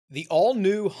The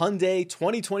all-new Hyundai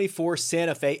 2024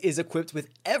 Santa Fe is equipped with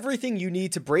everything you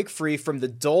need to break free from the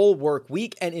dull work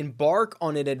week and embark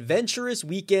on an adventurous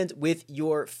weekend with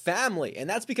your family. And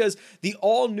that's because the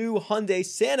all-new Hyundai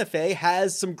Santa Fe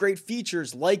has some great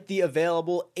features like the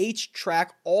available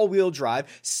H-Track all-wheel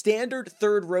drive, standard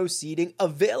third-row seating,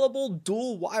 available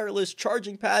dual wireless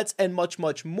charging pads, and much,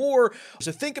 much more.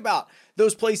 So think about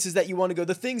those places that you want to go,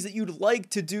 the things that you'd like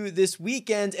to do this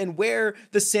weekend, and where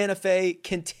the Santa Fe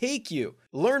can take you.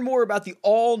 Learn more about the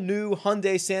all-new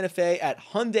Hyundai Santa Fe at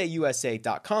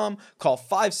HyundaiUSA.com. Call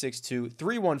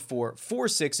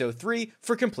 562-314-4603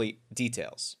 for complete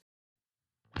details.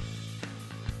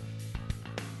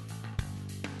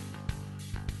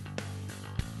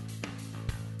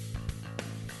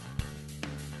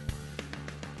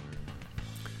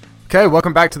 Okay,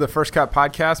 welcome back to the First Cut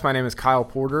Podcast. My name is Kyle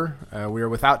Porter. We are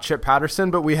without Chip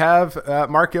Patterson, but we have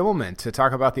Mark Immelman to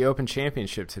talk about the Open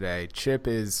Championship today. Chip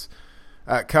is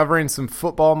covering some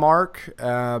football, Mark,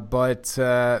 but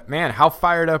man, how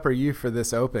fired up are you for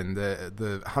this Open,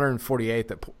 the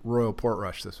 148th at Royal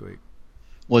Portrush this week?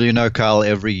 Well, you know, Kyle,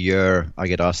 every year I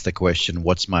get asked the question,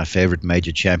 what's my favorite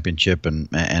major championship?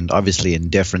 And obviously in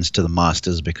deference to the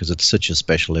Masters, because it's such a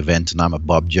special event and I'm a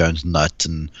Bob Jones nut.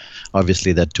 And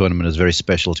obviously that tournament is very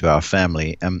special to our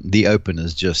family. The Open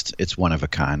is just, it's one of a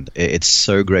kind. It's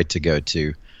so great to go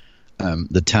to.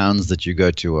 The towns that you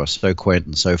go to are so quaint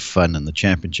and so fun, and the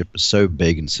championship is so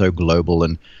big and so global.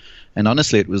 And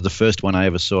honestly, it was the first one I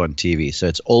ever saw on TV. So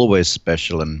it's always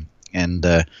special and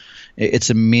it's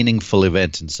a meaningful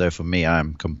event, and so for me,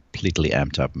 I'm completely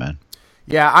amped up, man.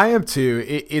 Yeah, I am too.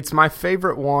 It's my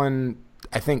favorite one,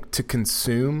 I think, to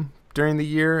consume during the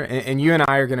year, and you and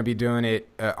I are going to be doing it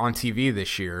on TV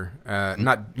this year.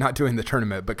 Not doing the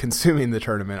tournament, but consuming the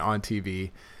tournament on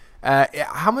TV.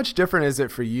 How much different is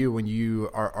it for you when you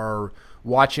are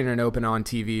watching an Open on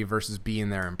TV versus being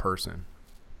there in person?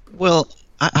 Well,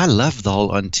 I love the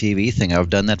whole on TV thing.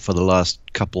 I've done that for the last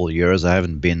couple of years. I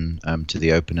haven't been to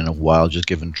the Open in a while, just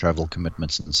given travel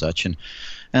commitments and such. And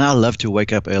I love to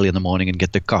wake up early in the morning and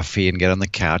get the coffee and get on the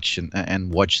couch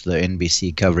and watch the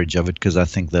NBC coverage of it, because I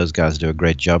think those guys do a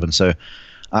great job. And so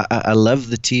I love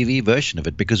the TV version of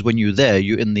it, because when you're there,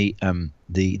 you're in the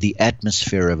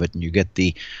atmosphere of it, and you get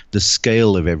the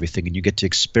scale of everything, and you get to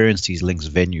experience these links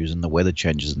venues and the weather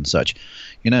changes and such.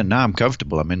 You know, now I'm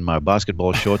comfortable. I'm in my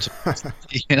basketball shorts,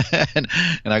 you know, and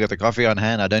I got the coffee on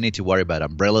hand. I don't need to worry about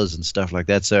umbrellas and stuff like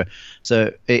that. So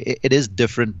it is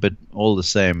different, but all the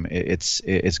same,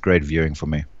 it's great viewing for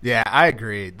me. Yeah, I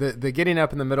agree. The getting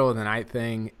up in the middle of the night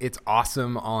thing, it's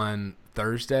awesome on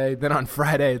Thursday. Then on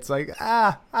Friday, it's like,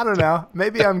 I don't know,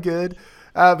 maybe I'm good.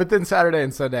 But then Saturday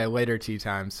and Sunday, later tee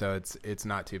time, so it's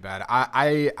not too bad.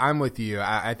 I'm with you.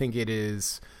 I think it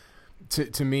is,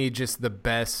 to me, just the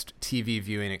best TV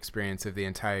viewing experience of the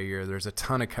entire year. There's a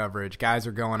ton of coverage. Guys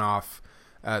are going off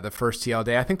the first tee all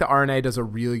day. I think the RNA does a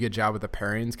really good job with the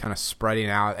pairings, kind of spreading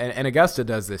out. And Augusta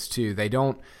does this too. They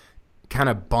don't kind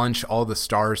of bunch all the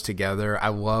stars together. I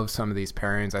love some of these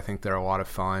pairings. I think they're a lot of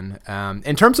fun.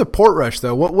 In terms of Portrush,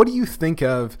 though, what do you think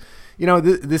of? You know,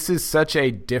 this is such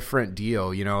a different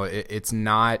deal. You know, it's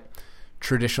not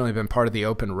traditionally been part of the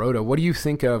Open Roto. What do you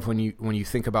think of when you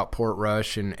think about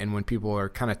Portrush and when people are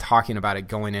kind of talking about it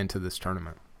going into this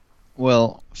tournament?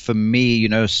 Well, for me, you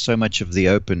know, so much of the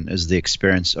Open is the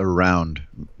experience around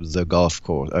the golf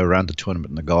course, around the tournament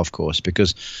and the golf course,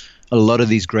 because a lot of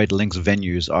these great links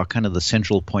venues are kind of the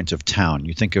central point of town.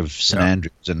 You think of St.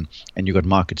 Andrews and you got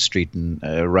Market Street and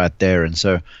right there. And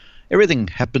so everything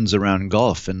happens around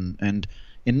golf. And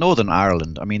in Northern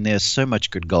Ireland, I mean, there's so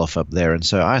much good golf up there. And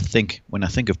so I think when I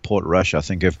think of Portrush, I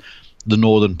think of the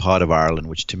northern part of Ireland,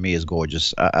 which to me is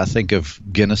gorgeous. I think of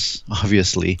Guinness,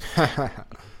 obviously.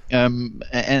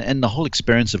 And the whole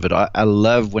experience of it, I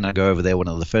love when I go over there. One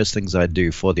of the first things I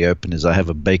do for the Open is I have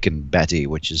a bacon batty,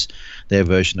 which is their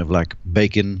version of like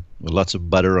bacon with lots of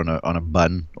butter on a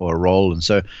bun or a roll. And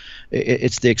so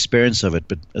it's the experience of it.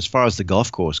 But as far as the golf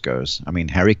course goes, I mean,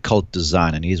 Harry Colt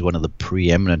design, and he's one of the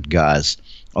preeminent guys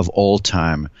of all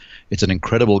time. It's an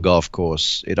incredible golf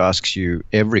course. It asks you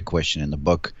every question in the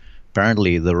book.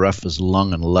 Apparently the rough is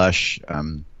long and lush.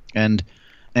 And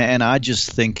I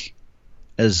just think,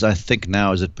 as I think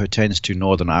now as it pertains to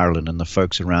Northern Ireland and the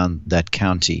folks around that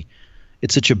county,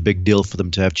 it's such a big deal for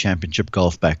them to have championship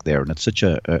golf back there, and it's such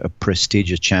a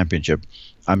prestigious championship.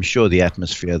 I'm sure the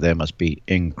atmosphere there must be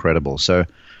incredible. So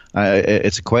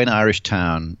it's a quaint Irish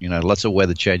town, you know, lots of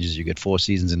weather changes. You get 4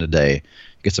 seasons in a day,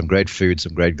 you get some great food,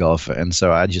 some great golf. And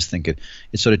so I just think it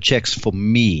sort of checks for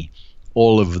me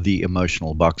all of the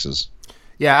emotional boxes.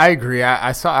 Yeah, I agree.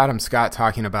 I saw Adam Scott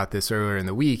talking about this earlier in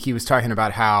the week. He was talking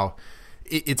about how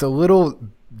it's a little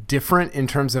different in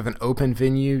terms of an open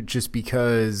venue, just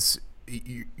because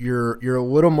you're a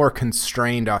little more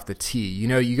constrained off the tee. You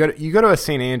know, you go to a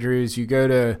St. Andrews, you go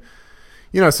to,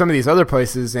 you know, some of these other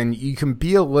places, and you can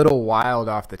be a little wild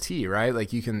off the tee, right?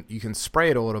 Like you can spray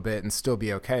it a little bit and still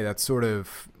be okay. That's sort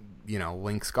of, you know,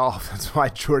 links golf. That's why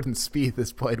Jordan Spieth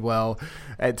has played well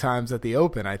at times at the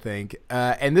Open, I think.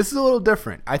 And this is a little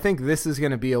different. I think this is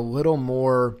going to be a little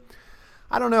more.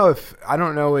 I don't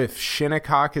know if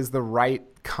Shinnecock is the right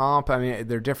comp. I mean,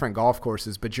 they're different golf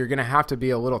courses, but you're going to have to be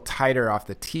a little tighter off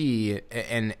the tee,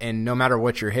 and no matter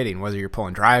what you're hitting, whether you're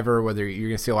pulling driver, whether you're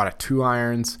going to see a lot of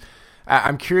 2-irons.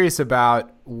 I'm curious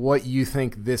about what you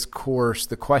think this course,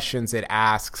 the questions it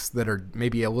asks that are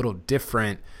maybe a little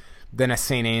different than a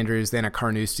St. Andrews, than a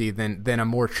Carnoustie, than a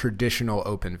more traditional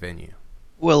open venue.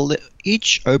 Well,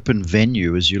 each open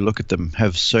venue, as you look at them,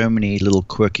 have so many little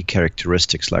quirky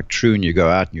characteristics. Like Troon, you go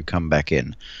out and you come back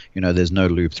in. You know, there's no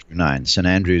loop through 9. St.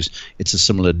 Andrews, it's a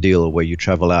similar deal where you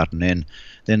travel out and in.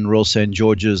 Then Royal St.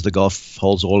 George's, the golf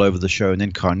holes all over the show. And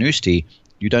then Carnoustie,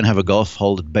 you don't have a golf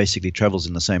hole that basically travels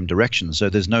in the same direction. So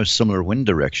there's no similar wind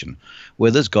direction. Where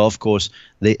this golf course,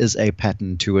 there is a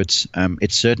pattern to it.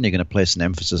 It's certainly going to place an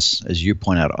emphasis, as you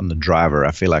point out, on the driver.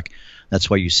 I feel like that's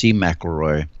why you see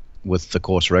McIlroy with the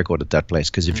course record at that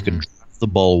place, because if you can drive the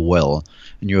ball well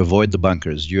and you avoid the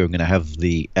bunkers, you're going to have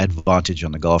the advantage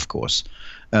on the golf course.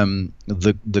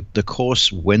 The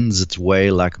course wends its way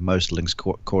like most links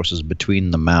courses between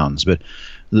the mounds, but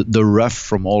the rough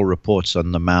from all reports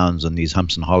on the mounds and these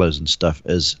humps and hollows and stuff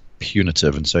is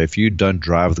punitive. And so if you don't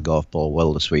drive the golf ball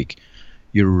well this week,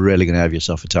 you're really going to have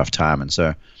yourself a tough time. And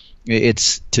so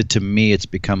it's to me, it's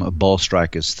become a ball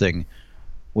strikers thing,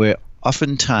 where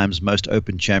oftentimes most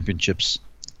Open championships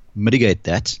mitigate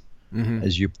that, and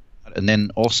then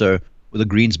also with the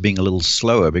greens being a little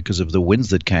slower because of the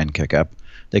winds that can kick up,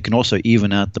 they can also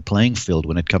even out the playing field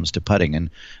when it comes to putting,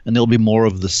 and there'll be more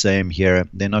of the same here.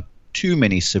 There are not too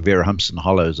many severe humps and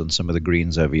hollows on some of the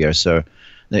greens over here, so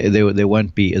there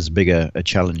won't be as big a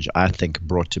challenge, I think,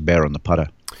 brought to bear on the putter.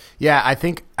 Yeah, I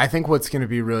think what's going to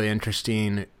be really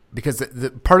interesting, because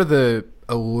the part of the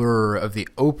allure of the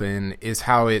Open is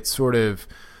how it sort of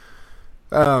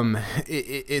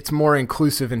it's more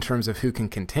inclusive in terms of who can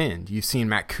contend. You've seen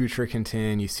Matt Kuchar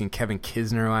contend. You've seen Kevin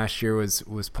Kisner last year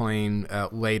was playing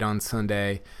late on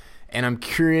Sunday, and I'm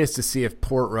curious to see if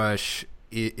Portrush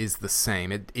is the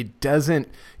same. It doesn't,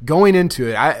 going into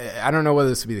it, I don't know whether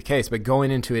this will be the case, but going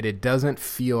into it, it doesn't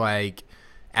feel like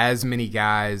as many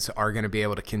guys are going to be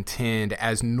able to contend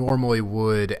as normally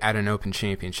would at an Open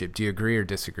championship. Do you agree or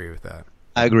disagree with that?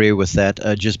 I agree with that,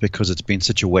 just because it's been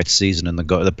such a wet season, and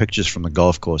the pictures from the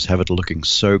golf course have it looking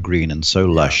so green and so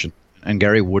lush. And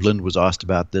Gary Woodland was asked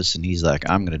about this, and he's like,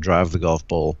 I'm going to drive the golf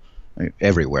ball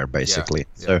everywhere, basically.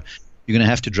 Yeah. So you're going to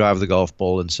have to drive the golf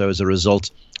ball, and so as a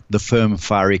result, the firm,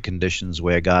 fiery conditions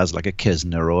where guys like a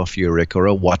Kisner or a Furyk or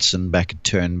a Watson back at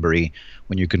Turnberry,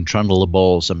 when you can trundle the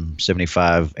ball some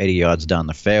 75, 80 yards down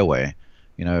the fairway,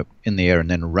 you know, in the air and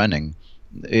then running,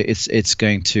 it's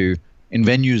going to, in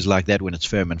venues like that, when it's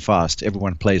firm and fast,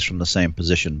 everyone plays from the same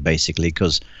position, basically,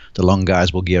 because the long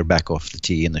guys will gear back off the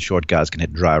tee and the short guys can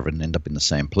hit driver and end up in the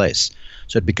same place.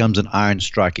 So it becomes an iron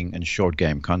striking and short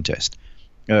game contest.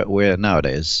 Where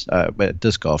nowadays, at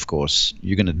this golf course,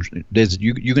 you're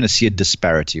gonna see a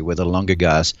disparity where the longer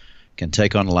guys can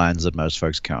take on lines that most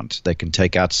folks can't. They can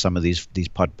take out some of these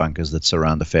pot bunkers that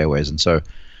surround the fairways, and so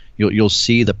you'll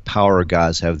see the power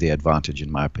guys have the advantage,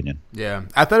 in my opinion. Yeah,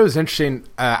 I thought it was interesting.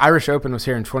 Irish Open was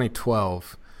here in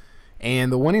 2012,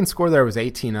 and the winning score there was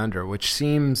 18 under, which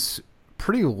seems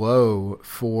pretty low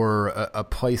for a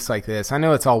place like this. I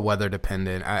know it's all weather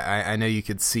dependent. I know you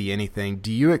could see anything.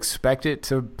 Do you expect it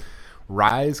to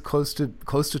rise close to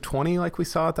 20 like we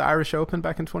saw at the Irish Open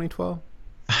back in 2012?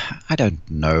 I don't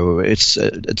know. It's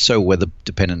so weather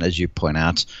dependent, as you point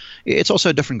out. It's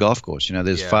also a different golf course. You know,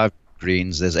 there's 5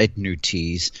 greens, there's 8 new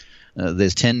tees,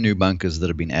 there's 10 new bunkers that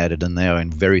have been added, and they are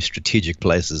in very strategic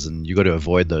places, and you got to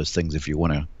avoid those things if you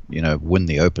want to, you know, win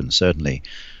the Open, certainly.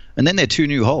 And then there are 2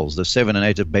 new holes. The 7 and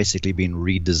 8 have basically been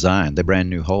redesigned. They're brand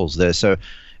new holes there. So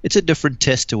it's a different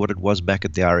test to what it was back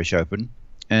at the Irish Open.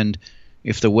 And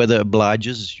if the weather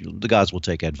obliges, the guys will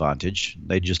take advantage.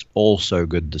 They're just all so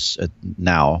good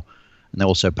now, and they're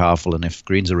also powerful. And if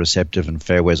greens are receptive and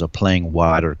fairways are playing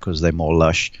wider because they're more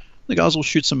lush, the guys will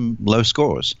shoot some low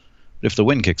scores. But if the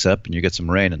wind kicks up and you get some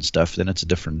rain and stuff, then it's a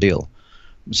different deal.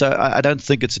 So I don't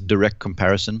think it's a direct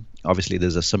comparison. Obviously,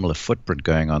 there's a similar footprint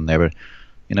going on there, but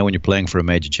you know, when you're playing for a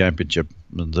major championship,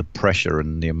 the pressure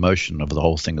and the emotion of the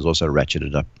whole thing is also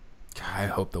ratcheted up. I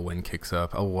hope the wind kicks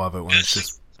up. I love it when it's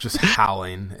just just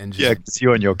howling and just Yeah, it's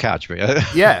you on your couch, man.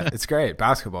 yeah, it's great.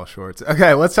 Basketball shorts.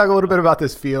 Okay, let's talk a little bit about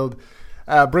this field.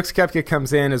 Brooks Koepka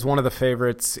comes in as one of the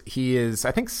favorites. He is,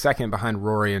 I think, second behind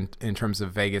Rory in terms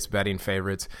of Vegas betting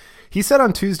favorites. He said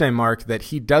on Tuesday, Mark, that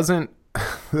he doesn't.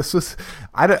 This was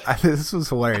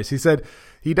hilarious. He said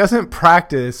he doesn't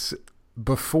practice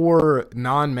before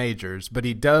non-majors, but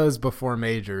he does before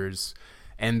majors,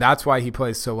 and that's why he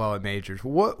plays so well at majors.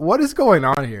 What is going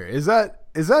on here? Is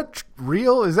that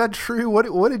real? Is that true?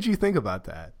 What did you think about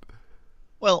that?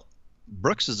 Well,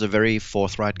 Brooks is a very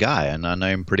forthright guy, and I know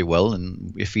him pretty well.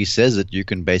 And if he says it, you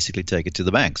can basically take it to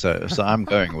the bank. So I'm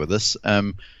going with this.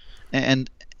 And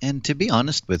to be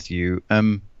honest with you,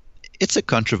 it's a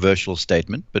controversial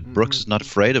statement, but Brooks is not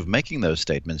afraid of making those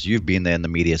statements. You've been there in the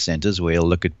media centers where he'll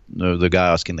look at the guy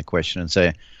asking the question and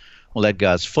say, "Well, that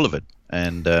guy's full of it,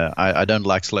 and I don't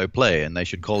like slow play, and they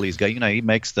should call these guys." He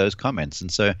makes those comments, and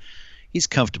so he's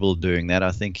comfortable doing that.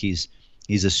 I think he's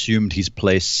assumed his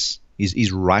place.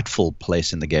 His rightful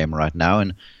place in the game right now,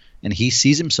 and he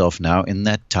sees himself now in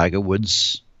that Tiger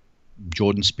Woods,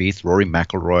 Jordan Spieth, Rory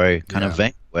McIlroy kind of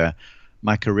vein, where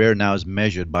my career now is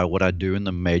measured by what I do in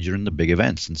the major and the big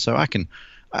events, and so I can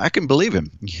believe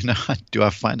him. Do I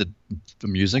find it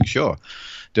amusing? Sure.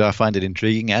 Do I find it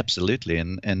intriguing? Absolutely.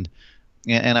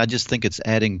 And I just think it's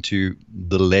adding to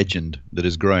the legend that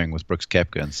is growing with Brooks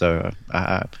Koepka. And so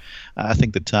I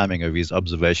think the timing of his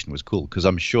observation was cool, because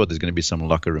I'm sure there's going to be some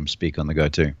locker room speak on the go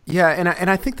too. Yeah, and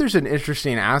I think there's an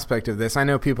interesting aspect of this. I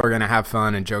know people are going to have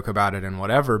fun and joke about it and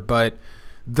whatever, but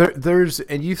there's,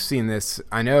 and you've seen this,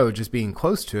 I know, just being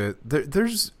close to it,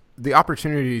 there's the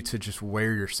opportunity to just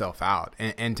wear yourself out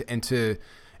and to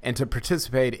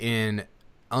participate in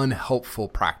unhelpful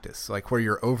practice, like where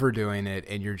you're overdoing it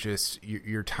and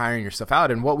you're tiring yourself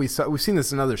out. And what we've seen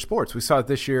this in other sports. We saw it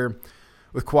this year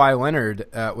with Kawhi Leonard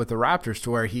with the Raptors,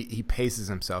 to where he paces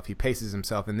himself,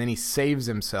 and then he saves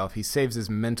himself. He saves his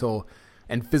mental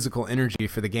and physical energy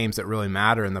for the games that really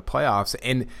matter in the playoffs.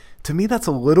 And to me, that's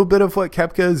a little bit of what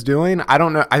Koepka is doing. I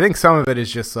don't know. I think some of it is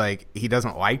just like he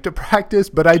doesn't like to practice,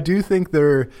 but I do think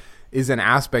there is an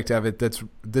aspect of it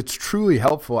that's truly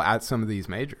helpful at some of these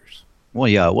majors. Well,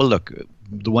 yeah. Well, look,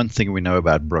 the one thing we know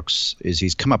about Brooks is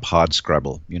he's come up hard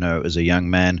scrabble. As a young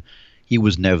man, he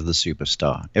was never the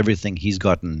superstar. Everything he's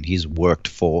gotten, he's worked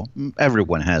for.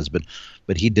 Everyone has, but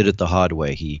he did it the hard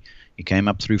way. He came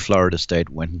up through Florida State,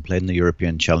 went and played in the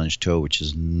European Challenge Tour, which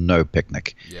is no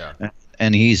picnic. Yeah.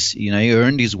 And he's, he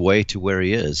earned his way to where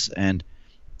he is. And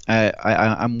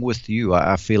I'm with you.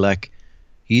 I feel like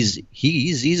he's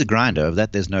a grinder. Of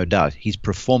that, there's no doubt. His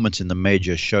performance in the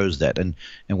major shows that. And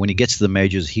when he gets to the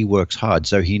majors, he works hard.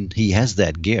 So he has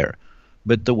that gear.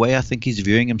 But the way I think he's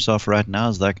viewing himself right now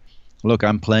is like, look,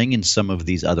 I'm playing in some of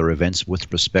these other events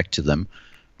with respect to them,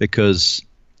 because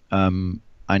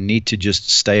I need to just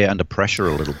stay under pressure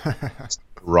a little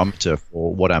barometer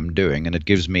for what I'm doing, and it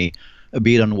gives me a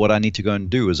beat on what I need to go and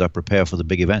do as I prepare for the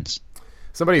big events.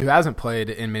 Somebody who hasn't played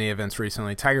in many events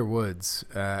recently, Tiger Woods.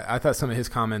 I thought some of his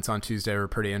comments on Tuesday were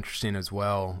pretty interesting as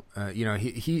well. I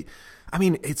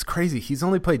mean, it's crazy. He's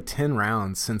only played 10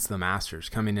 rounds since the Masters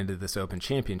coming into this Open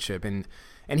Championship, and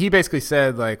he basically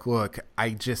said, like, look,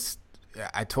 I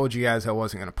told you guys I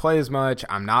wasn't going to play as much.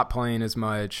 I'm not playing as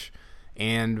much,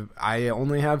 and I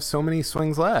only have so many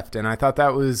swings left. And I thought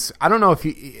that was, I don't know if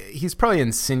he's probably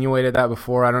insinuated that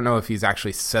before. I don't know if he's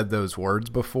actually said those words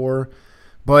before.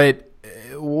 But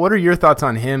what are your thoughts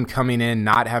on him coming in,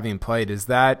 not having played? Does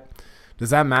that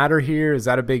matter here? Is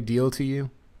that a big deal to you?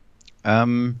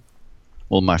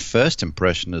 Well, my first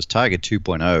impression is Tiger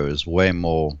 2.0 is way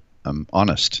more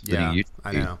honest than he used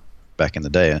to be back in the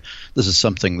day. This is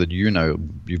something that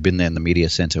you've been there in the media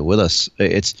center with us.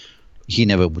 He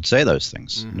never would say those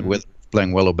things. Mm-hmm. Whether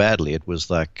playing well or badly, it was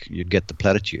like you'd get the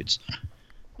platitudes.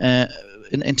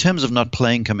 In terms of not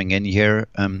playing coming in here,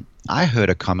 I heard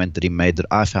a comment that he made that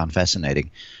I found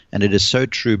fascinating, and it is so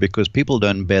true because people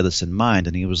don't bear this in mind.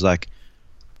 And he was like,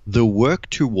 the work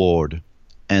toward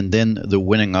and then the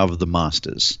winning of the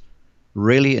Masters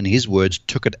really, in his words,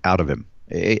 took it out of him.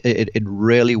 It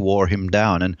really wore him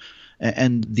down.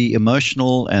 And the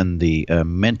emotional and the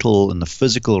mental and the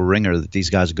physical ringer that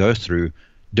these guys go through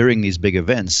during these big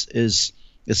events is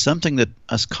something that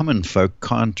us common folk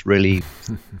can't really.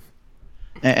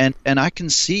 and I can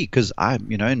see, because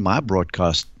in my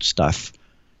broadcast stuff,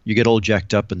 you get all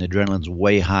jacked up and the adrenaline's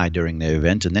way high during the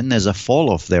event, and then there's a fall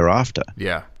off thereafter.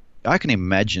 Yeah, I can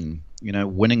imagine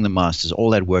winning the Masters, all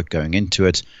that work going into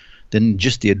it, then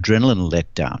just the adrenaline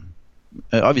let down.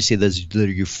 Obviously, there's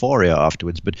the euphoria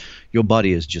afterwards, but your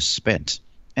body is just spent.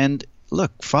 And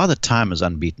look, Father Time is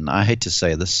unbeaten. I hate to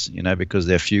say this, because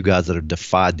there are a few guys that have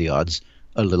defied the odds.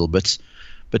 a little bit.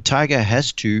 But Tiger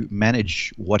has to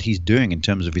manage what he's doing in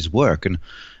terms of his work.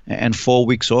 And 4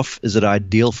 weeks off, is it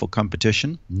ideal for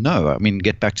competition? No. I mean,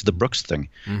 get back to the Brooks thing.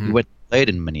 Mm-hmm. He went played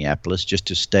in Minneapolis just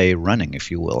to stay running, if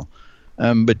you will.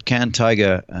 But can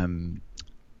Tiger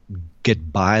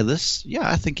get by this?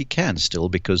 Yeah, I think he can still,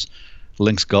 because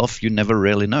links golf, you never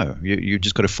really know. You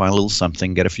just got to find a little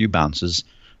something, get a few bounces,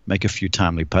 make a few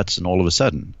timely putts, and all of a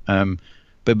sudden.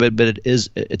 But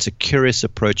it's a curious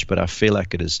approach, but I feel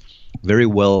like it is very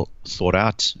well thought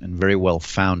out and very well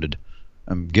founded,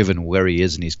 given where he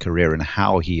is in his career and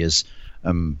how he is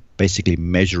basically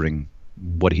measuring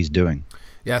what he's doing.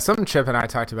 Yeah, something Chip and I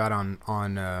talked about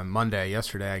on Monday,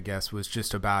 yesterday, I guess, was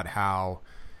just about how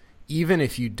even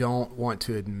if you don't want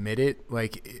to admit it,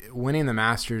 like winning the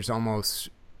Masters almost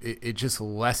it just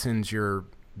lessens your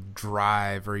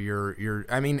drive or your.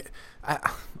 I mean,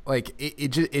 it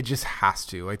just has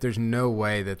to. Like, there's no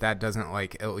way that doesn't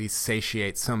like at least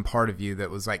satiate some part of you that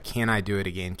was like, can I do it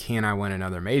again? Can I win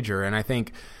another major? And I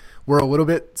think we're a little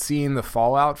bit seeing the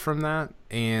fallout from that,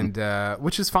 and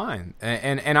which is fine.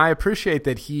 And I appreciate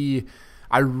that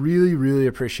I really, really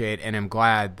appreciate and am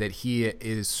glad that he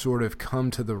is sort of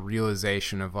come to the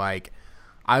realization of like,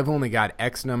 I've only got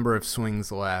X number of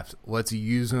swings left. Let's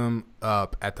use them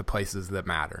up at the places that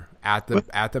matter, at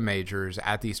the majors,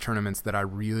 at these tournaments that I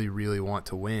really, really want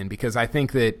to win. Because I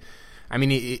think that, I mean,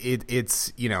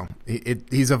 it's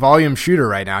he's a volume shooter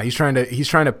right now. He's trying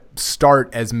to start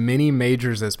as many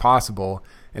majors as possible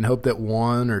and hope that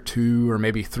one or two or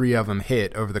maybe three of them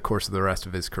hit over the course of the rest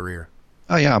of his career.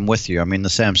 Oh yeah, I'm with you. I mean, the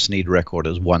Sam Snead record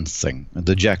is one thing.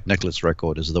 The Jack Nicklaus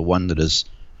record is the one that is,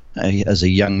 as a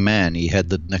young man, he had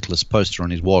the Nicklaus poster on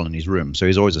his wall in his room, so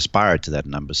he's always aspired to that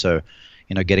number. So,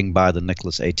 getting by the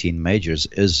Nicklaus 18 majors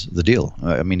is the deal.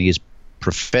 I mean, he's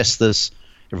professed this.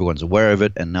 Everyone's aware of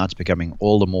it, and now it's becoming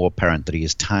all the more apparent that he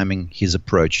is timing his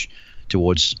approach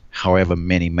towards however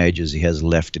many majors he has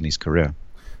left in his career.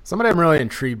 Somebody I'm really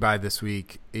intrigued by this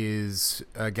week is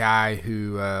a guy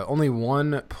who only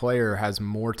one player has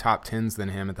more top tens than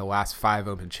him at the last 5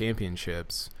 Open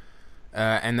Championships,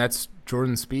 and that's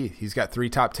Jordan Spieth. He's got 3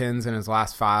 top tens in his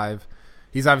last 5.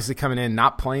 He's obviously coming in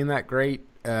not playing that great.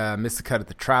 Missed the cut at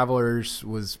the Travelers,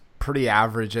 was pretty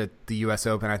average at the U.S.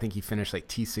 Open. I think he finished like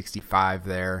T65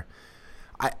 there.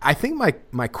 I think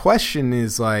my question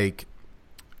is, like,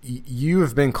 you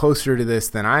have been closer to this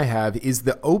than I have. Is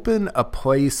the Open a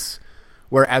place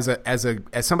where as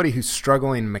somebody who's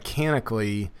struggling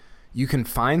mechanically, you can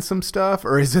find some stuff,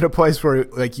 or is it a place where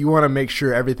like you want to make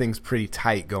sure everything's pretty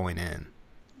tight going in?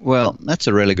 Well, that's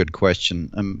a really good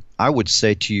question. I would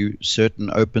say to you, certain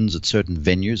Opens at certain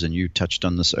venues, and you touched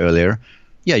on this earlier,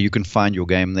 yeah, you can find your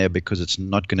game there because it's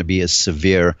not going to be as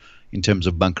severe in terms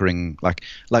of bunkering, like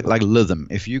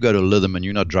Lytham. If you go to Lytham and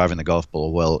you're not driving the golf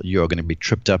ball well, you are going to be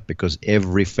tripped up because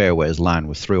every fairway is lined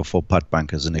with 3 or 4 putt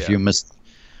bunkers, and if you miss,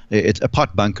 it's a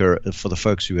putt bunker, for the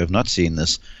folks who have not seen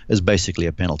this, is basically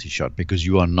a penalty shot because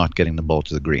you are not getting the ball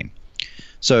to the green.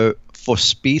 So for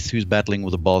Spieth, who's battling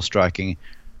with the ball striking,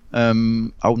 I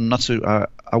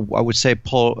would say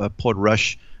Port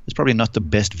Rush is probably not the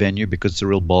best venue because it's a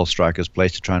real ball striker's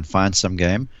place to try and find some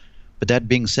game. But that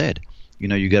being said,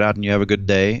 you get out and you have a good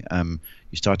day.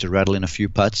 You start to rattle in a few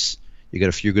putts. You get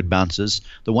a few good bounces.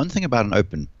 The one thing about an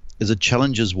Open is it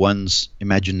challenges one's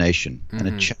imagination, and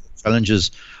it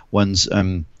challenges one's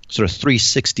sort of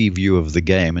 360 view of the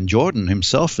game. And Jordan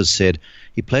himself has said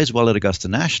he plays well at Augusta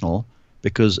National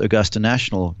because Augusta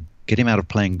National get him out of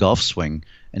playing golf swing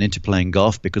and into playing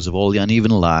golf because of all the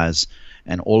uneven lies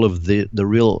and all of the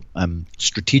real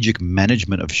strategic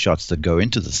management of shots that go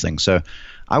into the thing. So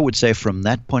I would say from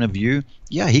that point of view,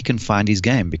 yeah, he can find his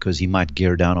game because he might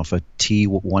gear down off a tee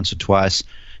once or twice.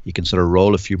 He can sort of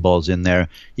roll a few balls in there.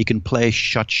 He can play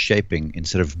shot shaping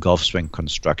instead of golf swing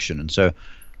construction. And so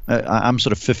I'm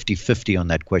sort of 50-50 on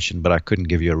that question, but I couldn't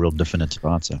give you a real definitive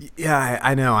answer. Yeah,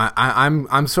 I know.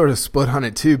 I'm sort of split on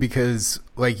it too because,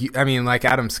 like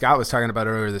Adam Scott was talking about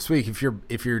earlier this week, if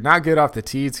you're not good off the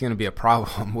tee, it's going to be a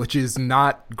problem, which is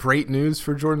not great news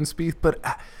for Jordan Spieth. But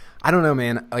I don't know,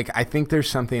 man. Like, I think there's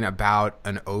something about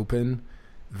an Open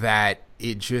that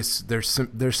it just there's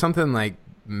something like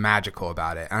magical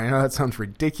about it. I know that sounds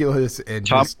ridiculous. And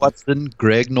Tom Watson,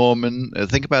 Greg Norman.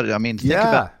 Think about it. I mean, think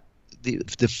about the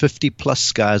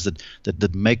 50-plus guys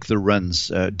that make the runs.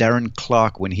 Darren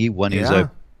Clark, when he won his Open.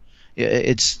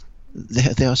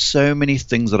 There are so many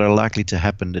things that are likely to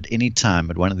happen at any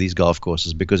time at one of these golf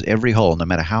courses because every hole, no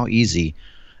matter how easy,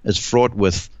 is fraught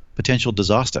with potential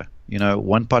disaster.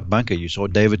 One putt bunker. You saw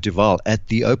David Duval at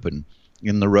the Open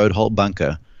in the road hole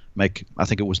bunker make, I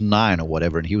think it was 9 or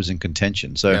whatever, and he was in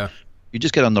contention. So You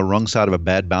just get on the wrong side of a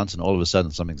bad bounce, and all of a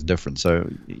sudden something's different. So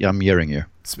yeah, I'm hearing you.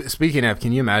 Speaking of,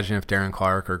 can you imagine if Darren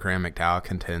Clark or Graham McDowell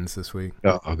contends this week?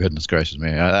 Oh goodness gracious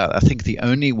me! I think the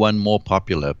only one more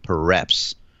popular,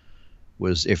 perhaps,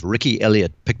 was if Ricky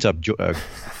Elliott picked up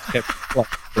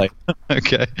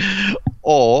okay,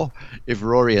 or if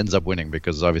Rory ends up winning,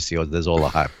 because obviously there's all the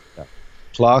hype.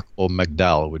 Clark or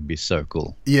McDowell would be so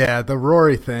cool. Yeah, the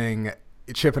Rory thing.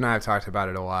 Chip and I have talked about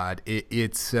it a lot.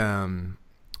 It's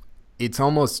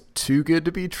almost too good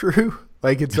to be true.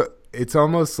 Like it's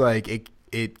almost like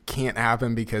it can't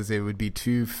happen because it would be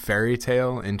too fairy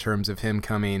tale in terms of him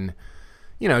coming,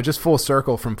 just full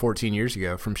circle from 14 years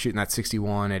ago, from shooting that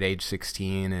 61 at age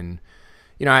 16. And,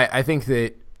 I think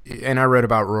that, and I wrote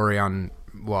about Rory I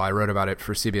wrote about it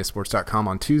for CBSSports.com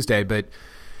on Tuesday, but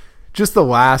just the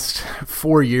last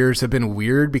 4 years have been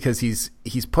weird because he's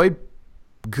played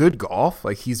good golf.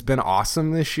 Like, he's been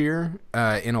awesome this year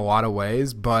in a lot of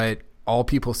ways, but all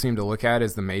people seem to look at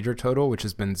is the major total, which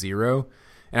has been 0.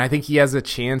 And I think he has a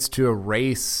chance to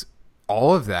erase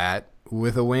all of that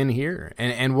with a win here.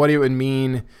 And what it would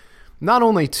mean not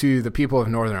only to the people of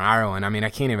Northern Ireland, I mean, I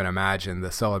can't even imagine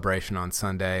the celebration on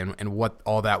Sunday and what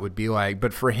all that would be like,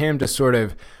 but for him to sort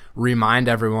of remind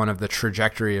everyone of the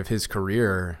trajectory of his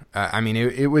career,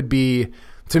 it would be,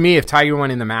 to me, if Tiger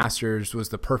winning the Masters was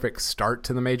the perfect start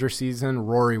to the major season,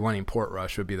 Rory winning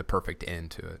Portrush would be the perfect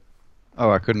end to it. Oh,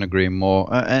 I couldn't agree more.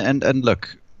 And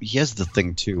look, here's the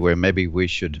thing, too, where maybe we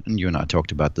should, and you and I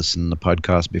talked about this in the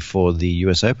podcast before the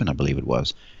US Open, I believe it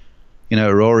was.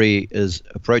 Rory is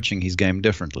approaching his game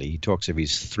differently. He talks of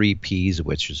his 3 Ps,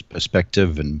 which is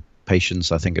perspective and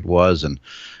patience, I think it was,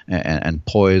 and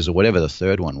poise, or whatever the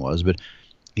third one was. But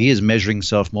he is measuring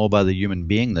himself more by the human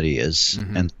being that he is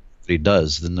and what he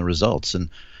does than the results. And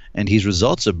his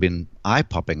results have been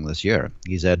eye-popping this year.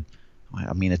 He's had,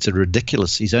 it's a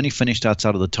ridiculous. He's only finished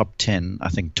outside of the top 10, I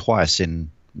think, twice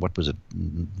in, what was it,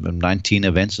 19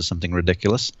 events or something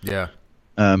ridiculous. Yeah.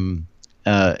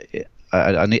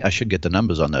 I should get the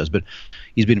numbers on those, but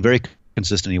he's been very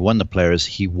consistent. He won the Players.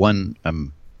 He won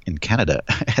in Canada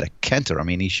at a canter. I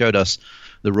mean, he showed us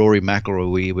the Rory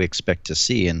McIlroy we expect to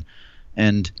see, and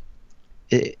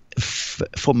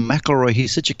for McIlroy,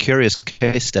 he's such a curious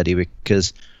case study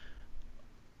because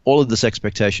all of this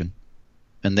expectation,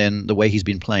 and then the way he's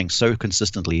been playing so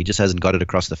consistently, he just hasn't got it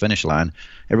across the finish line.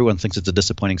 Everyone thinks it's a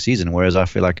disappointing season, whereas I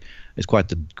feel like it's quite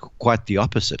the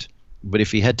opposite. But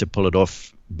if he had to pull it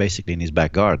off basically in his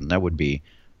back garden, that would be,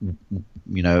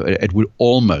 it would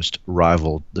almost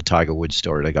rival the Tiger Woods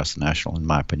story at Augusta National, in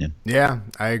my opinion. Yeah,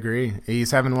 I agree.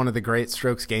 He's having one of the great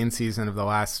strokes gained season of the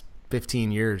last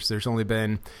 15 years. There's only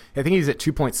been, I think he's at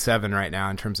 2.7 right now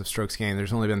in terms of strokes gained.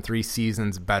 There's only been 3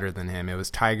 seasons better than him. It was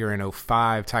Tiger in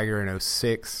 05, Tiger in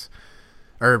 06,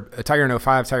 or Tiger in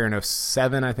 05, Tiger in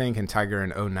 07, I think, and Tiger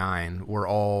in 09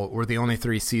 were the only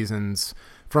 3 seasons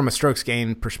from a strokes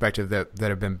gained perspective that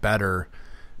have been better.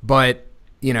 But,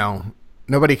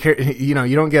 nobody cares. You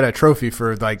don't get a trophy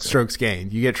for like strokes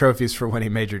gained. You get trophies for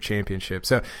winning major championships.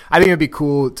 So I think it'd be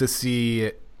cool to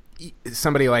see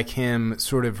somebody like him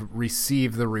sort of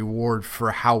receive the reward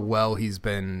for how well he's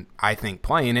been, I think,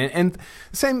 playing. And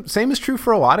same is true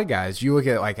for a lot of guys. You look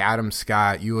at like Adam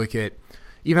Scott, you look at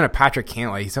even a Patrick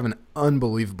Cantlay, he's having an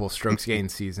unbelievable strokes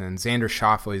gained season. Xander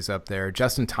Schauffele's up there.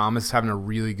 Justin Thomas is having a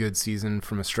really good season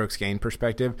from a strokes gained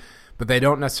perspective, but they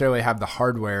don't necessarily have the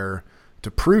hardware to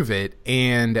prove it.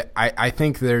 And I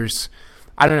think there's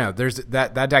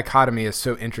that dichotomy is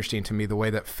so interesting to me, the way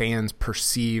that fans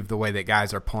perceive the way that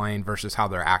guys are playing versus how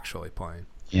they're actually playing.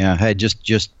 Yeah. Hey, just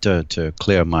to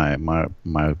clear my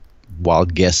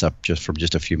wild guess up from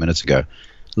just a few minutes ago,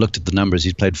 looked at the numbers.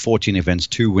 He's played 14 events,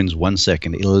 2 wins, 1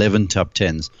 second, 11 top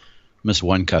 10s, missed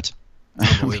 1 cut.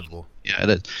 Unbelievable.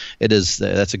 Yeah, it is.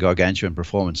 That's a gargantuan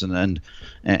performance, and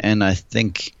I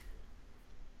think,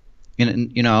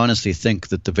 I honestly think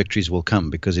that the victories will come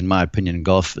because, in my opinion,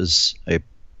 golf is a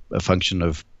function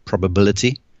of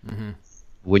probability. Mm-hmm.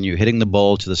 When you're hitting the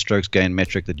ball to the strokes gained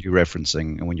metric that you're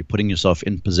referencing, and when you're putting yourself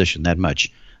in position that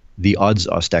much, the odds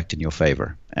are stacked in your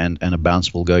favor, and a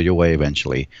bounce will go your way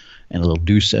eventually, and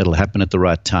it'll happen at the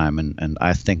right time, and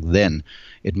I think then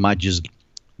it might just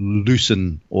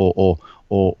loosen or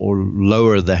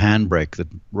lower the handbrake that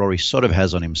Rory sort of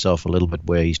has on himself a little bit,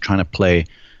 where he's trying to play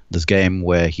this game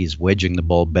where he's wedging the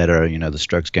ball better. The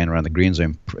strokes gained around the greens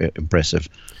are impressive.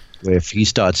 Where if he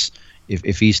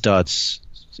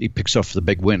picks off the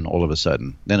big win all of a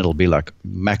sudden, then it'll be like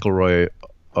McIlroy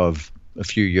of a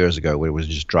few years ago, where it was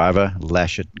just driver,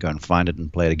 lash it, go and find it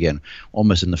and play it again,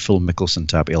 almost in the Phil Mickelson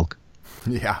type ilk.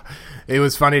 Yeah, it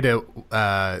was funny to.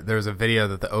 There was a video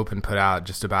that the Open put out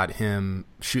just about him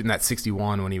shooting that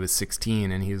 61 when he was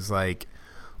 16, and he was like,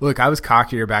 "Look, I was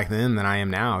cockier back then than I am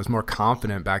now. I was more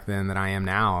confident back then than I am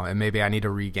now, and maybe I need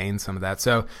to regain some of that."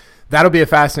 So that'll be a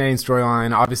fascinating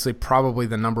storyline. Obviously, probably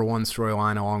the number one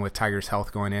storyline along with Tiger's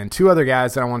health going in. Two other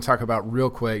guys that I want to talk about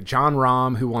real quick: Jon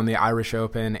Rahm, who won the Irish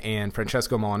Open, and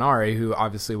Francesco Molinari, who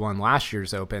obviously won last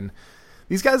year's Open.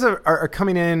 These guys are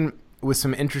coming in with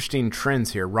some interesting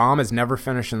trends here. Rahm has never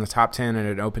finished in the top 10 in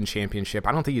an Open Championship.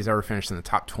 I don't think he's ever finished in the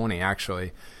top 20,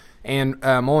 actually. And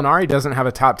Molinari doesn't have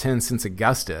a top 10 since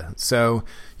Augusta. So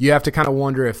you have to kind of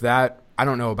wonder if that, I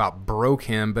don't know about broke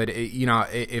him, but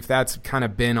if that's kind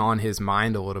of been on his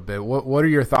mind a little bit. What are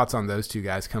your thoughts on those two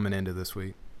guys coming into this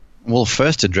week? Well,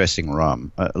 first addressing Rahm,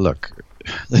 look,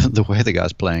 the way the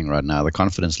guy's playing right now, the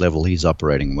confidence level he's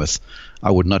operating with,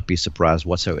 I would not be surprised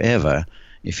whatsoever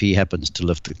if he happens to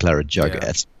lift the claret jug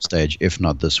at some stage, if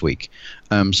not this week.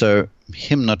 So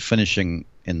him not finishing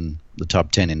in the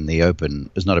top 10 in the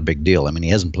Open is not a big deal. I mean, he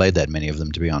hasn't played that many of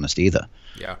them, to be honest, either.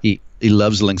 Yeah. He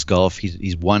loves links golf.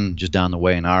 He's won just down the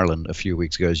way in Ireland a few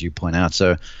weeks ago, as you point out.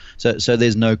 So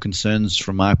there's no concerns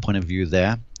from my point of view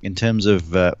there. In terms of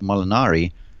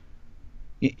Molinari,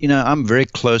 I'm very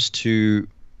close to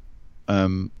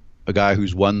a guy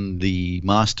who's won the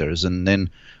Masters, and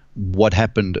then what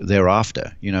happened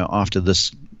thereafter, after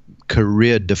this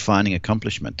career-defining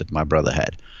accomplishment that my brother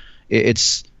had.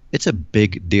 It's a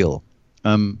big deal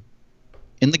in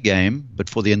the game, but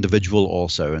for the individual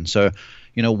also. And so,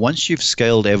 once you've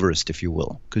scaled Everest, if you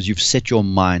will, because you've set your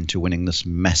mind to winning this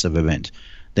massive event,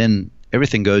 then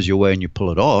everything goes your way and you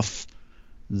pull it off,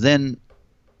 then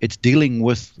it's dealing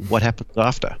with what happens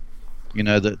after.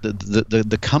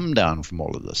 The come down from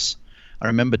all of this. I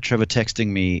remember Trevor texting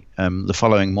me the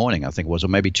following morning, I think it was, or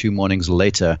maybe 2 mornings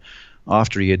later,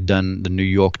 after he had done the New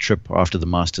York trip after the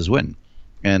Masters win.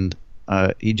 And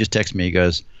he just texted me, he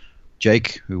goes,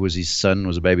 Jake, who was his son,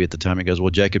 was a baby at the time, he goes,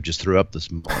 well, Jacob just threw up this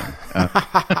morning.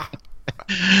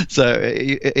 So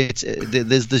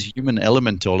there's this human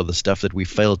element to all of the stuff that we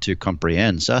fail to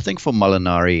comprehend. So I think for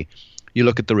Molinari, you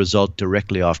look at the result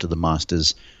directly after the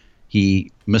Masters,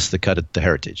 he missed the cut at the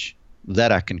Heritage.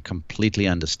 That I can completely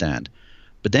understand.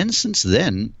 But then since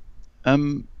then,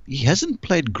 he hasn't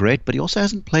played great, but he also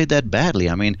hasn't played that badly.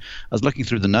 I mean, I was looking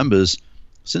through the numbers.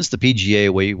 Since the PGA,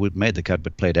 where he made the cut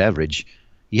but played average,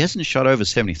 he hasn't shot over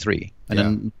 73. And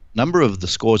a number of the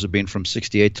scores have been from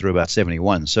 68 through about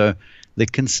 71. So the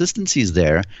consistency is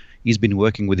there. He's been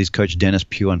working with his coach, Dennis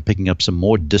Pugh, on picking up some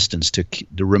more distance to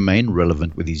remain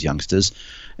relevant with these youngsters.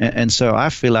 And so I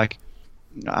feel like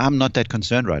I'm not that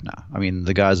concerned right now. I mean,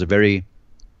 the guy's a very,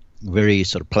 very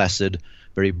sort of placid,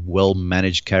 very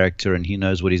well-managed character, and he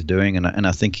knows what he's doing. And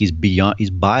I think he's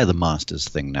by the Masters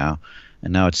thing now,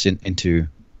 and now it's into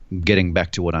getting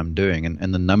back to what I'm doing,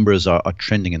 and the numbers are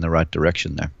trending in the right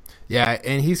direction there. Yeah,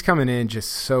 and he's coming in just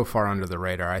so far under the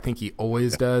radar. I think he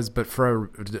always does, but for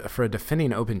a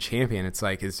defending Open champion, it's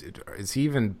like, is he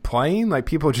even playing? Like,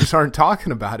 people just aren't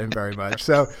talking about him very much.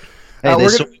 So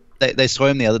they saw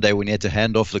him the other day when he had to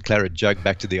hand off the claret jug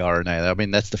back to the RNA. I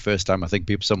mean, that's the first time I think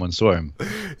someone saw him.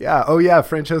 Yeah. Oh, yeah.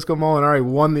 Francesco Molinari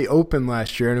won the Open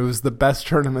last year, and it was the best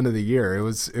tournament of the year. It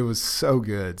was so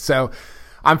good. So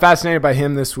I'm fascinated by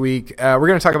him this week. We're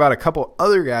going to talk about a couple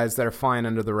other guys that are flying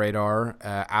under the radar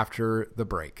after the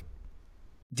break.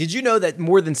 Did you know that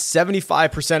more than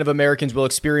 75% of Americans will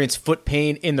experience foot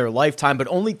pain in their lifetime, but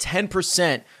only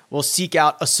 10% will seek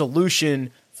out a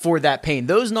solution for that pain?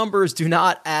 Those numbers do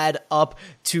not add up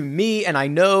to me, and I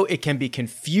know it can be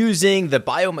confusing, the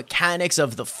biomechanics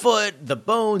of the foot, the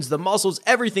bones, the muscles,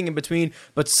 everything in between,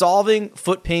 but solving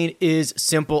foot pain is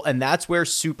simple, and that's where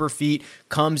Superfeet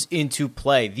comes into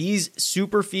play. These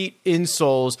Superfeet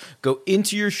insoles go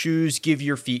into your shoes, give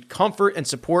your feet comfort and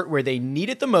support where they need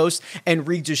it the most, and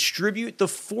redistribute the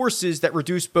forces that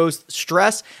reduce both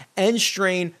stress and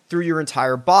strain through your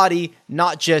entire body,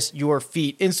 not just your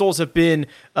feet. Insoles have been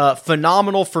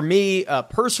phenomenal for me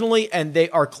personally, and they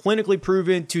are clinically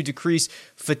proven to decrease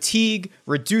fatigue,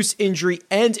 reduce injury,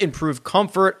 and improve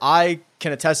comfort. I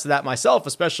can attest to that myself,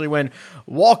 especially when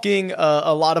walking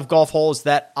a lot of golf holes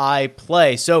that I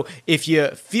play. So if you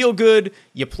feel good,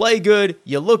 you play good,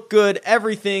 you look good,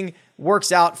 everything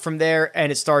works out from there,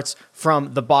 and it starts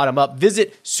from the bottom up.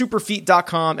 Visit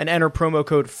superfeet.com and enter promo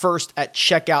code FIRST at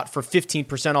checkout for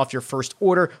 15% off your first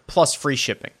order plus free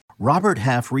shipping. Robert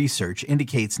Half research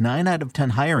indicates 9 out of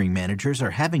 10 hiring managers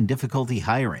are having difficulty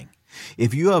hiring.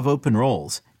 If you have open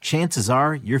roles, chances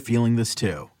are you're feeling this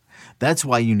too. That's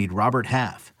why you need Robert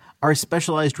Half. Our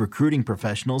specialized recruiting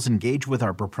professionals engage with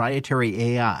our proprietary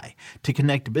AI to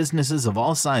connect businesses of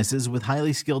all sizes with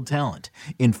highly skilled talent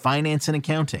in finance and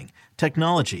accounting,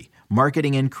 technology,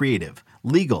 marketing and creative,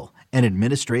 legal, and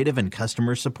administrative and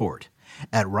customer support.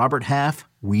 At Robert Half,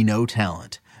 we know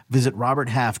talent. Visit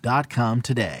roberthalf.com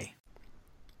today.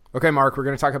 Okay, Mark, we're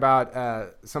going to talk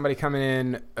about somebody coming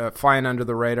in, flying under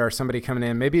the radar, somebody coming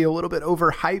in maybe a little bit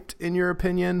overhyped in your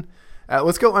opinion.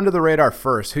 Let's go under the radar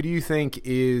first. Who do you think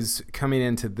is coming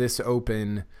into this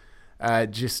Open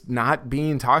just not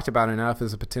being talked about enough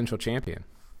as a potential champion?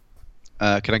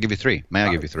 Can I give you three? May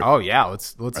I give you three? Oh, yeah,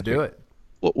 let's do it.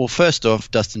 Well, first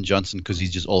off, Dustin Johnson, because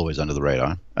he's just always under the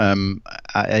radar.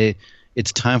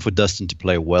 It's time for Dustin to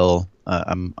play well.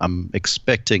 I'm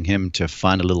expecting him to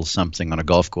find a little something on a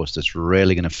golf course that's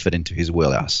really going to fit into his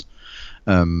wheelhouse.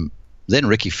 Then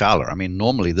Ricky Fowler. I mean,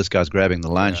 normally this guy's grabbing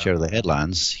the lion's share of the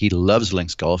headlines. He loves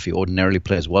links golf. He ordinarily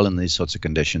plays well in these sorts of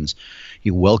conditions.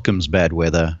 He welcomes bad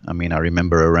weather. I mean, I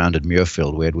remember a round at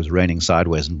Muirfield where it was raining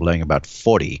sideways and blowing about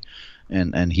 40,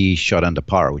 and he shot under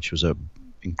par, which was a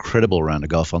incredible round of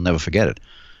golf. I'll never forget it.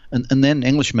 And then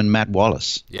Englishman Matt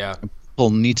Wallace. Yeah.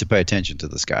 People need to pay attention to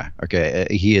this guy. Okay,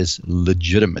 he is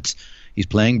legitimate. He's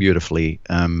playing beautifully,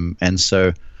 and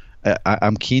so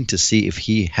I'm keen to see if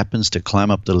he happens to climb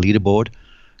up the leaderboard,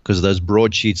 because those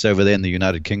broadsheets over there in the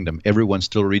United Kingdom, everyone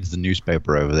still reads the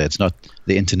newspaper over there. It's not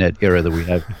the internet era that we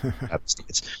have.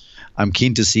 I'm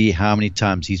keen to see how many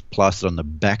times he's plastered on the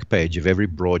back page of every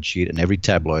broadsheet and every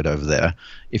tabloid over there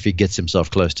if he gets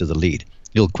himself close to the lead.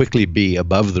 He'll quickly be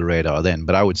above the radar then,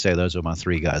 but I would say those are my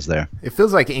three guys there. It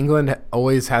feels like England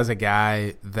always has a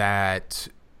guy that,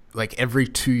 like every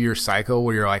 2-year cycle,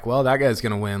 where you're like, well, that guy's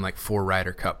going to win like 4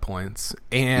 Ryder Cup points.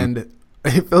 And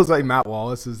it feels like Matt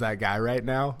Wallace is that guy right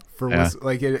now.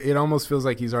 Like it almost feels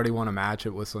like he's already won a match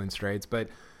at Whistling Straits. But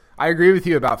I agree with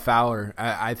you about Fowler.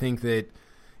 I think that,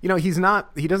 he doesn't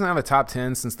have a top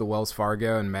 10 since the Wells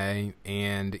Fargo in May,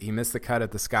 and he missed the cut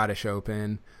at the Scottish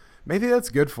Open. Maybe that's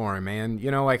good for him, man.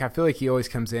 I feel like he always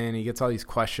comes in, he gets all these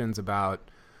questions about,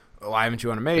 why haven't you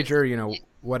won a major,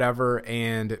 whatever.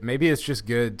 And maybe it's just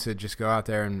good to just go out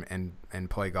there and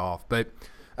play golf. But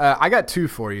I got 2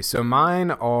 for you. So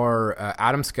mine are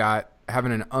Adam Scott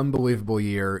having an unbelievable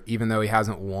year, even though he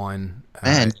hasn't won.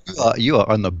 Man, you are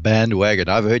on the bandwagon.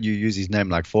 I've heard you use his name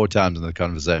like 4 times in the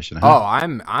conversation. Huh? Oh,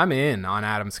 I'm in on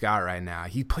Adam Scott right now.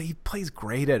 He plays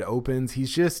great at Opens.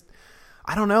 He's just,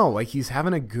 I don't know, like he's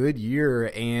having a good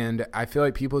year, and I feel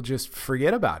like people just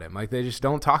forget about him. Like they just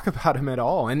don't talk about him at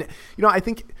all. And, I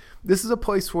think this is a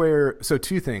place where, so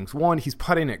 2 things. One, he's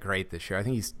putting it great this year. I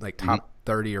think he's like top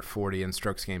 30 or 40 in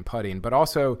strokes gained putting. But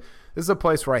also, this is a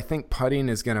place where I think putting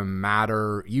is going to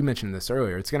matter. You mentioned this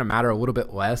earlier. It's going to matter a little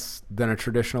bit less than a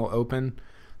traditional Open.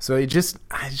 So it just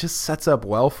sets up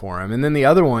well for him. And then the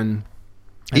other one.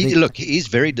 He's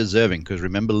very deserving, because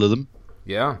remember Lytham?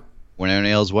 Yeah. When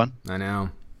only else won? I know.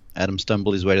 Adam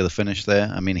stumbled his way to the finish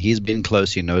there. I mean, he's been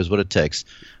close. He knows what it takes.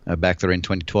 Back there in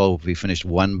 2012, he finished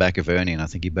 1 back of Ernie, and I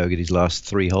think he bogeyed his last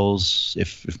 3 holes,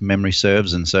 if memory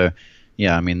serves. And so,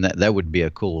 yeah, I mean, that would be a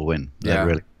cool win. Yeah,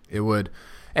 really. It would.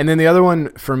 And then the other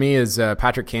one for me is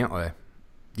Patrick Cantlay.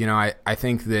 I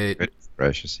think that... Goodness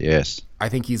gracious, yes. I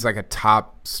think he's like a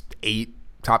top 8,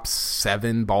 top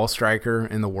 7 ball striker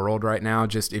in the world right now.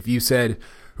 Just if you said,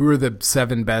 who are the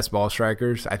 7 best ball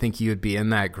strikers, I think he would be in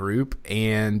that group.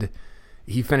 And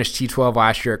he finished T12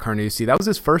 last year at Carnoustie. That was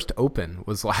his first Open,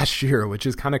 was last year, which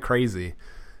is kind of crazy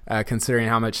considering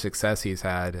how much success he's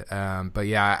had. But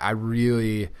yeah,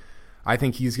 I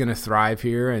think he's going to thrive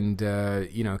here and,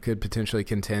 could potentially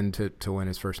contend to win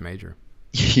his first major.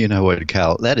 You know what,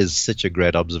 Cal? That is such a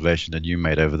great observation that you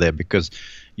made over there, because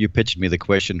you pitched me the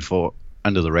question for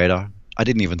under the radar. I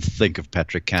didn't even think of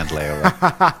Patrick Cantlay.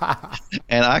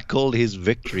 And I called his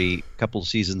victory a couple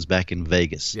seasons back in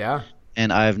Vegas. Yeah.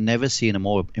 And I've never seen a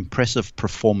more impressive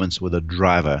performance with a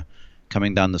driver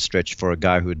coming down the stretch for a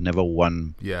guy who had never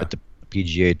won at the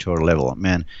PGA Tour level.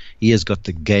 Man, he has got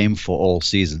the game for all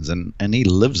seasons, and he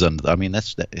lives under. I mean,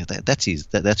 that's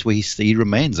where he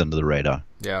remains under the radar.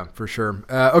 Yeah, for sure.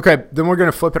 Okay, then we're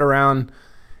going to flip it around,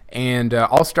 and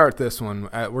I'll start this one.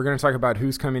 We're going to talk about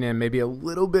who's coming in maybe a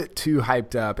little bit too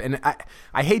hyped up, and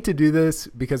I hate to do this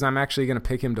because I'm actually going to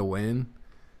pick him to win,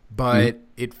 but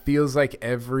it feels like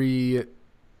every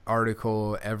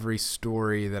article, every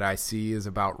story that I see is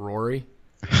about Rory.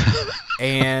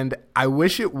 And I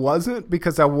wish it wasn't,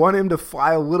 because I want him to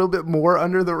fly a little bit more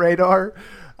under the radar.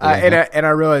 And I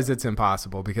realize it's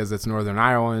impossible because it's Northern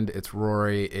Ireland, it's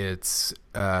Rory, it's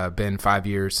been 5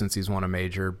 years since he's won a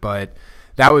major. But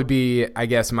that would be, I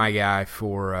guess, my guy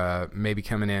for maybe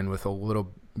coming in with a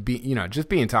little, just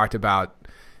being talked about.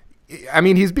 I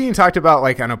mean, he's being talked about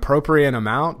like an appropriate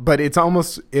amount, but it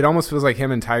almost feels like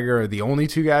him and Tiger are the only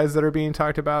two guys that are being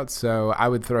talked about. So I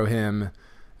would throw him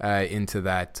into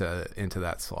that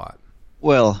slot.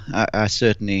 Well, I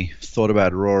certainly thought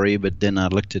about Rory, but then I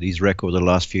looked at his record the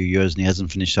last few years, and he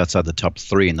hasn't finished outside the top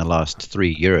 3 in the last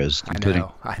 3 years, including.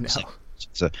 I know.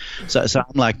 So I'm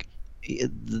like,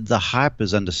 the hype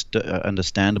is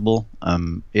understandable.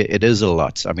 It is a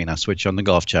lot. I mean, I switch on the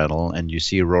Golf Channel, and you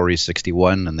see Rory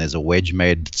 61, and there's a wedge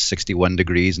made 61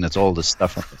 degrees, and it's all this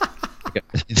stuff.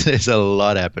 There's a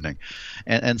lot happening.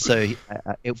 And so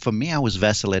for me, I was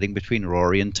vacillating between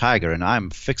Rory and Tiger, and I'm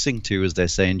fixing to, as they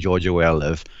say in Georgia where I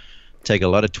live, take a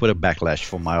lot of Twitter backlash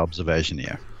for my observation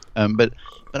here. But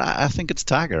I think it's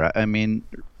Tiger. I mean,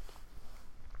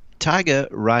 Tiger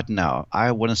right now,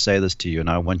 I want to say this to you, and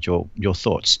I want your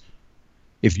thoughts.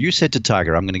 If you said to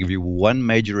Tiger, I'm going to give you one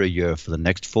major a year for the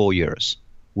next 4 years,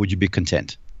 would you be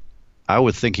content? I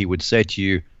would think he would say to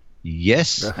you,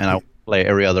 yes, and I'll play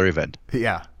every other event.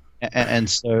 Yeah. And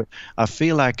so I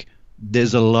feel like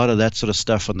there's a lot of that sort of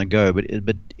stuff on the go,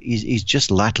 but he's just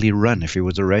lightly run if he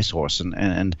was a racehorse,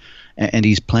 and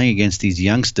he's playing against these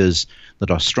youngsters that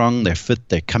are strong, they're fit,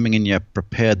 they're coming in here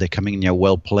prepared, they're coming in here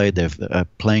well played, they're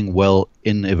playing well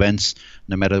in events,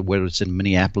 no matter whether it's in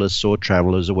Minneapolis or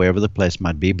Travelers or wherever the place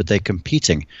might be, but they're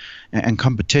competing, and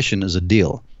competition is a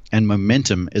deal, and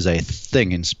momentum is a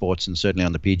thing in sports, and certainly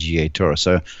on the PGA Tour.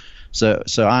 So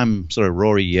I'm sort of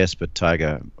Rory, yes, but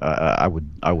Tiger, I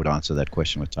would answer that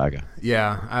question with Tiger.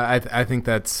 Yeah, I think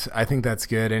that's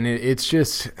good, and it's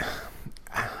just,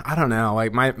 I don't know.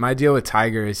 Like my deal with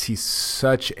Tiger is he's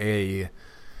such a.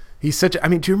 I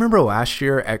mean, do you remember last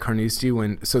year at Carnoustie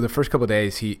the first couple of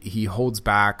days he holds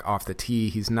back off the tee,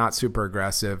 he's not super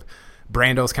aggressive.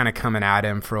 Brando's kind of coming at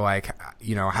him for like,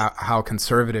 you know, how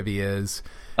conservative he is.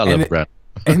 I love Brando.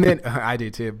 And then I do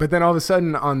too. But then all of a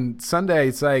sudden on Sunday,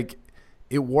 it's like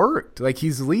it worked. Like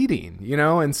he's leading, you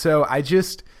know. And so I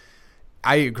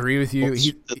agree with you.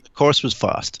 The course was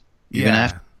fast.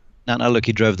 Now look,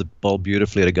 he drove the ball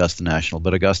beautifully at Augusta National,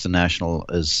 but Augusta National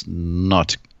is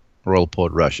not Royal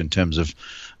Portrush in terms of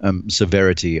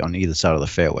severity on either side of the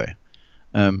fairway.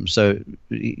 So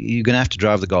you're going to have to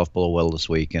drive the golf ball well this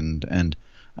week, and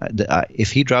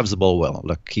if he drives the ball well,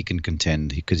 look, he can contend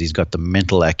because he's got the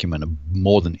mental acumen of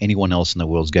more than anyone else in the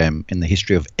world's game in the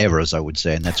history of ever, as I would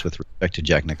say, and that's with respect to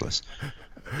Jack Nicklaus.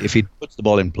 If he puts the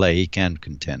ball in play, he can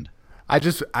contend. I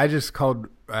just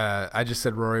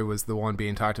said Rory was the one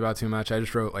being talked about too much. I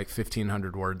just wrote like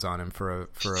 1,500 words on him for a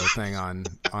thing on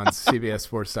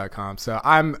CBSSports.com. So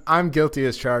I'm guilty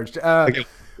as charged. Okay.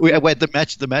 Wait,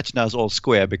 the match now is all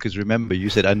square because remember you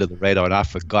said under the radar and I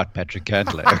forgot Patrick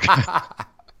Cantlay.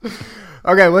 Okay.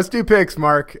 Okay, let's do picks,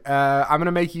 Mark. I'm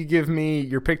gonna make you give me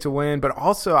your pick to win, but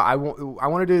also I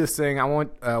want to do this thing. I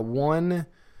want one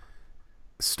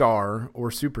star or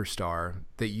superstar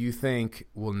that you think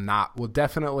will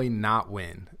definitely not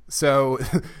win. So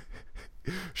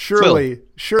surely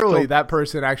that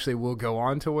person actually will go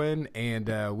on to win,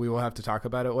 and we will have to talk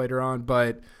about it later on.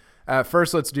 But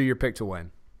first, let's do your pick to win.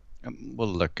 Well,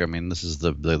 look, I mean, this is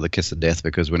the kiss of death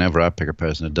because whenever I pick a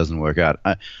person, it doesn't work out.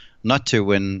 Not to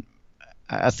win.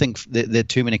 I think there are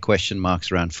too many question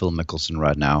marks around Phil Mickelson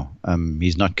right now.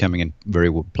 He's not coming in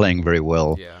playing very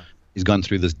well. Yeah. He's gone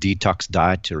through this detox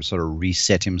diet to sort of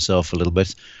reset himself a little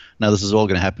bit. Now, this is all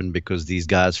going to happen because these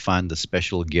guys find the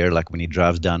special gear, like when he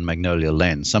drives down Magnolia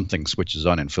Lane, something switches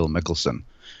on in Phil Mickelson.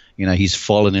 You know, he's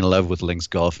fallen in love with links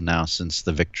golf now since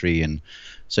the victory, and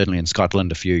certainly in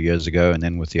Scotland a few years ago, and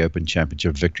then with the Open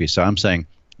Championship victory. So I'm saying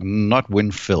not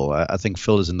win Phil. I think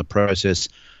Phil is in the process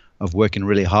of working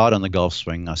really hard on the golf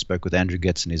swing. I spoke with Andrew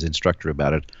Getson, his instructor,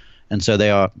 about it. And so they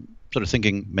are sort of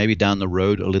thinking maybe down the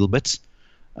road a little bit.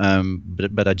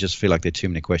 But I just feel like there are too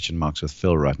many question marks with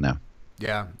Phil right now.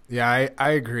 Yeah, I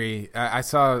agree. I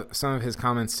saw some of his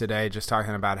comments today just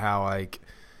talking about how like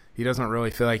he doesn't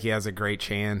really feel like he has a great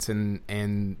chance, and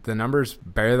the numbers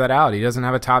bear that out. He doesn't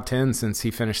have a top 10 since he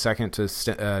finished second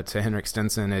to Henrik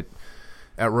Stenson at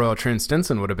Royal Trent.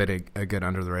 Stenson would have been a good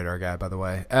under the radar guy, by the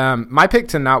way. My pick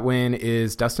to not win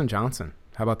is Dustin Johnson.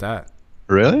 How about that?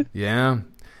 Really? Yeah,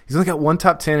 he's only got one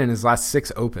top 10 in his last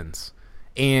 6 Opens,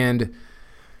 and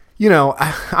you know,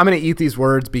 I'm going to eat these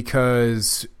words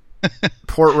because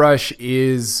Portrush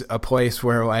is a place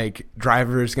where like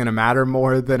driver is going to matter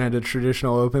more than at a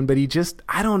traditional Open, but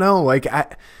I don't know. Like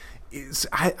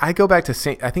I go back to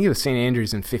I think it was St.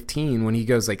 Andrews in 15 when he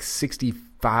goes like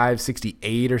 65,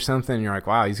 68 or something. And you're like,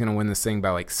 wow, he's going to win this thing by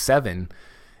like 7.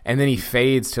 And then he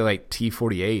fades to like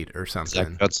T48 or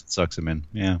something. That sucks him in.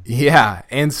 Yeah. Yeah.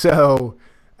 And so,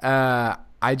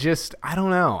 I don't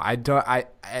know.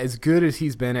 As good as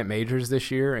he's been at majors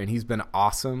this year, and he's been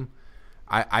awesome.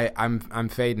 I'm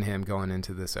fading him going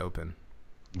into this Open.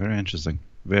 Very interesting.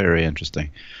 Very interesting.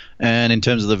 And in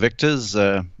terms of the victors,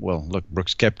 well, look,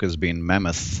 Brooks Koepka's been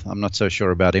mammoth. I'm not so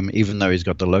sure about him, even though he's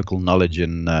got the local knowledge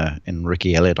in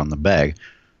Ricky Elliott on the bag.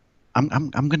 I'm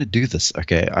going to do this,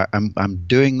 okay? I'm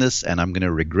doing this, and I'm going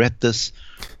to regret this.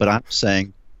 But I'm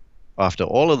saying, after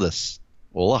all of this,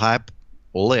 all the hype,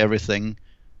 all the everything,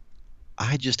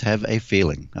 I just have a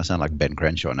feeling. I sound like Ben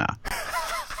Crenshaw now.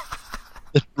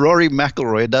 That Rory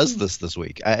McIlroy does this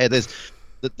week.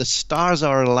 The stars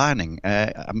are aligning.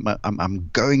 I'm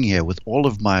going here with all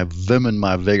of my vim and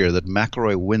my vigor that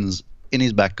McIlroy wins in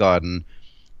his back garden,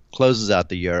 closes out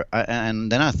the year,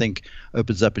 and then I think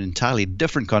opens up an entirely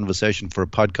different conversation for a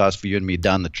podcast for you and me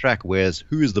down the track. Whereas,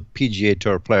 who is the PGA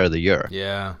Tour Player of the Year?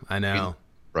 Yeah, I know.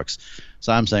 Brooks.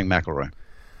 So I'm saying McIlroy.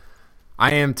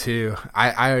 I am too.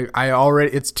 I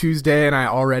already. It's Tuesday, and I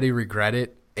already regret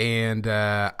it. And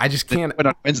I just can't. Went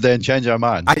on Wednesday and change our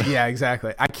minds. Yeah,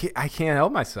 exactly. I can't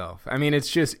help myself. I mean,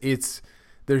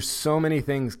 there's so many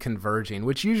things converging,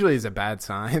 which usually is a bad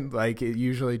sign. Like, it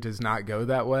usually does not go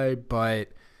that way. But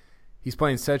he's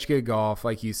playing such good golf,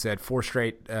 like you said, 4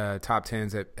 straight top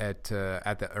 10s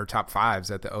or top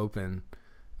 5s at the Open.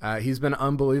 He's been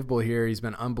unbelievable here. He's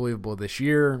been unbelievable this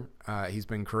year. He's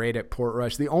been great at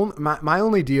Portrush. My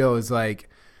only deal is, like,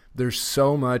 there's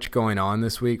so much going on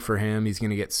this week for him. He's going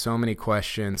to get so many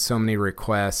questions, so many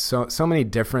requests, so many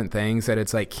different things that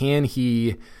it's like, can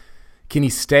he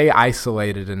stay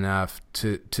isolated enough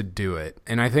to do it?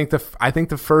 And I think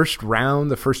the first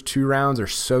 2 rounds are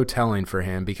so telling for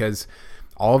him, because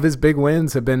all of his big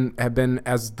wins have been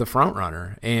as the front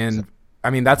runner. And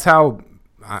I mean, that's how,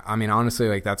 honestly,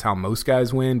 like, that's how most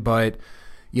guys win. But,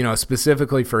 you know,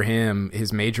 specifically for him,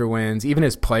 his major wins, even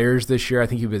his players this year, I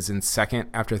think he was in second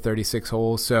after 36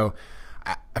 holes. So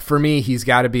for me, he's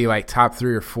got to be like top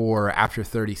 3 or 4 after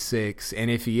 36.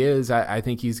 And if he is, I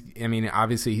think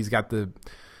obviously he's got the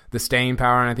staying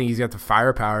power, and I think he's got the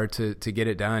firepower to get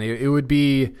it done. It would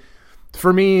be,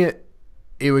 for me,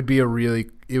 it would be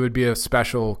a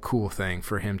special, cool thing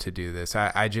for him to do this.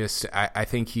 I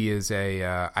think he's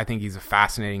a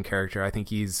fascinating character. I think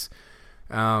he's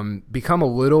become a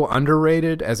little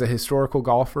underrated as a historical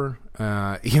golfer,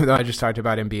 even though I just talked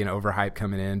about him being overhyped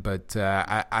coming in. But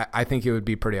I think it would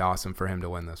be pretty awesome for him to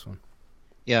win this one.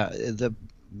 Yeah, the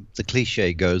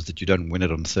cliche goes that you don't win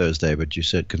it on Thursday, but you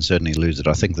can certainly lose it.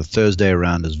 I think the Thursday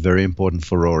round is very important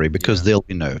for Rory, because there'll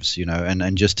be nerves, you know,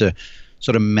 and just to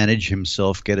sort of manage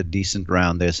himself, get a decent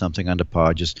round there, something under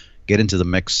par, just get into the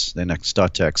mix, then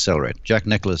start to accelerate. Jack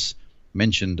Nicklaus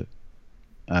mentioned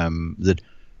that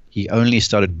he only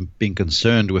started being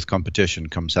concerned with competition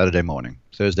come Saturday morning.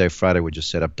 Thursday, Friday were just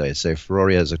set-up days. So if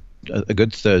Rory has a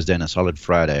good Thursday and a solid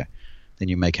Friday, then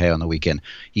you make hay on the weekend.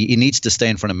 He needs to stay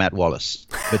in front of Matt Wallace.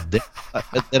 But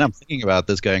then I'm thinking about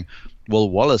this going, well,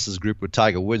 Wallace is grouped with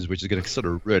Tiger Woods, which is going to sort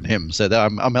of ruin him. So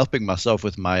I'm helping myself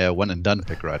with my one-and-done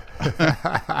pick, right?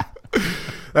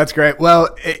 That's great.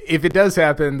 Well, if it does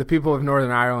happen, the people of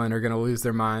Northern Ireland are going to lose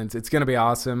their minds. It's going to be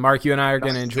awesome. Mark, you and I are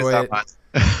going to enjoy it.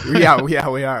 Yeah,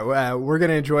 we are. We're going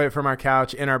to enjoy it from our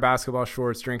couch in our basketball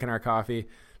shorts, drinking our coffee.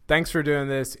 Thanks for doing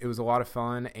this. It was a lot of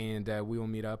fun, and we will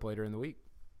meet up later in the week.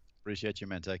 Appreciate you,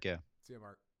 man. Take care. See you,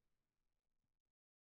 Mark.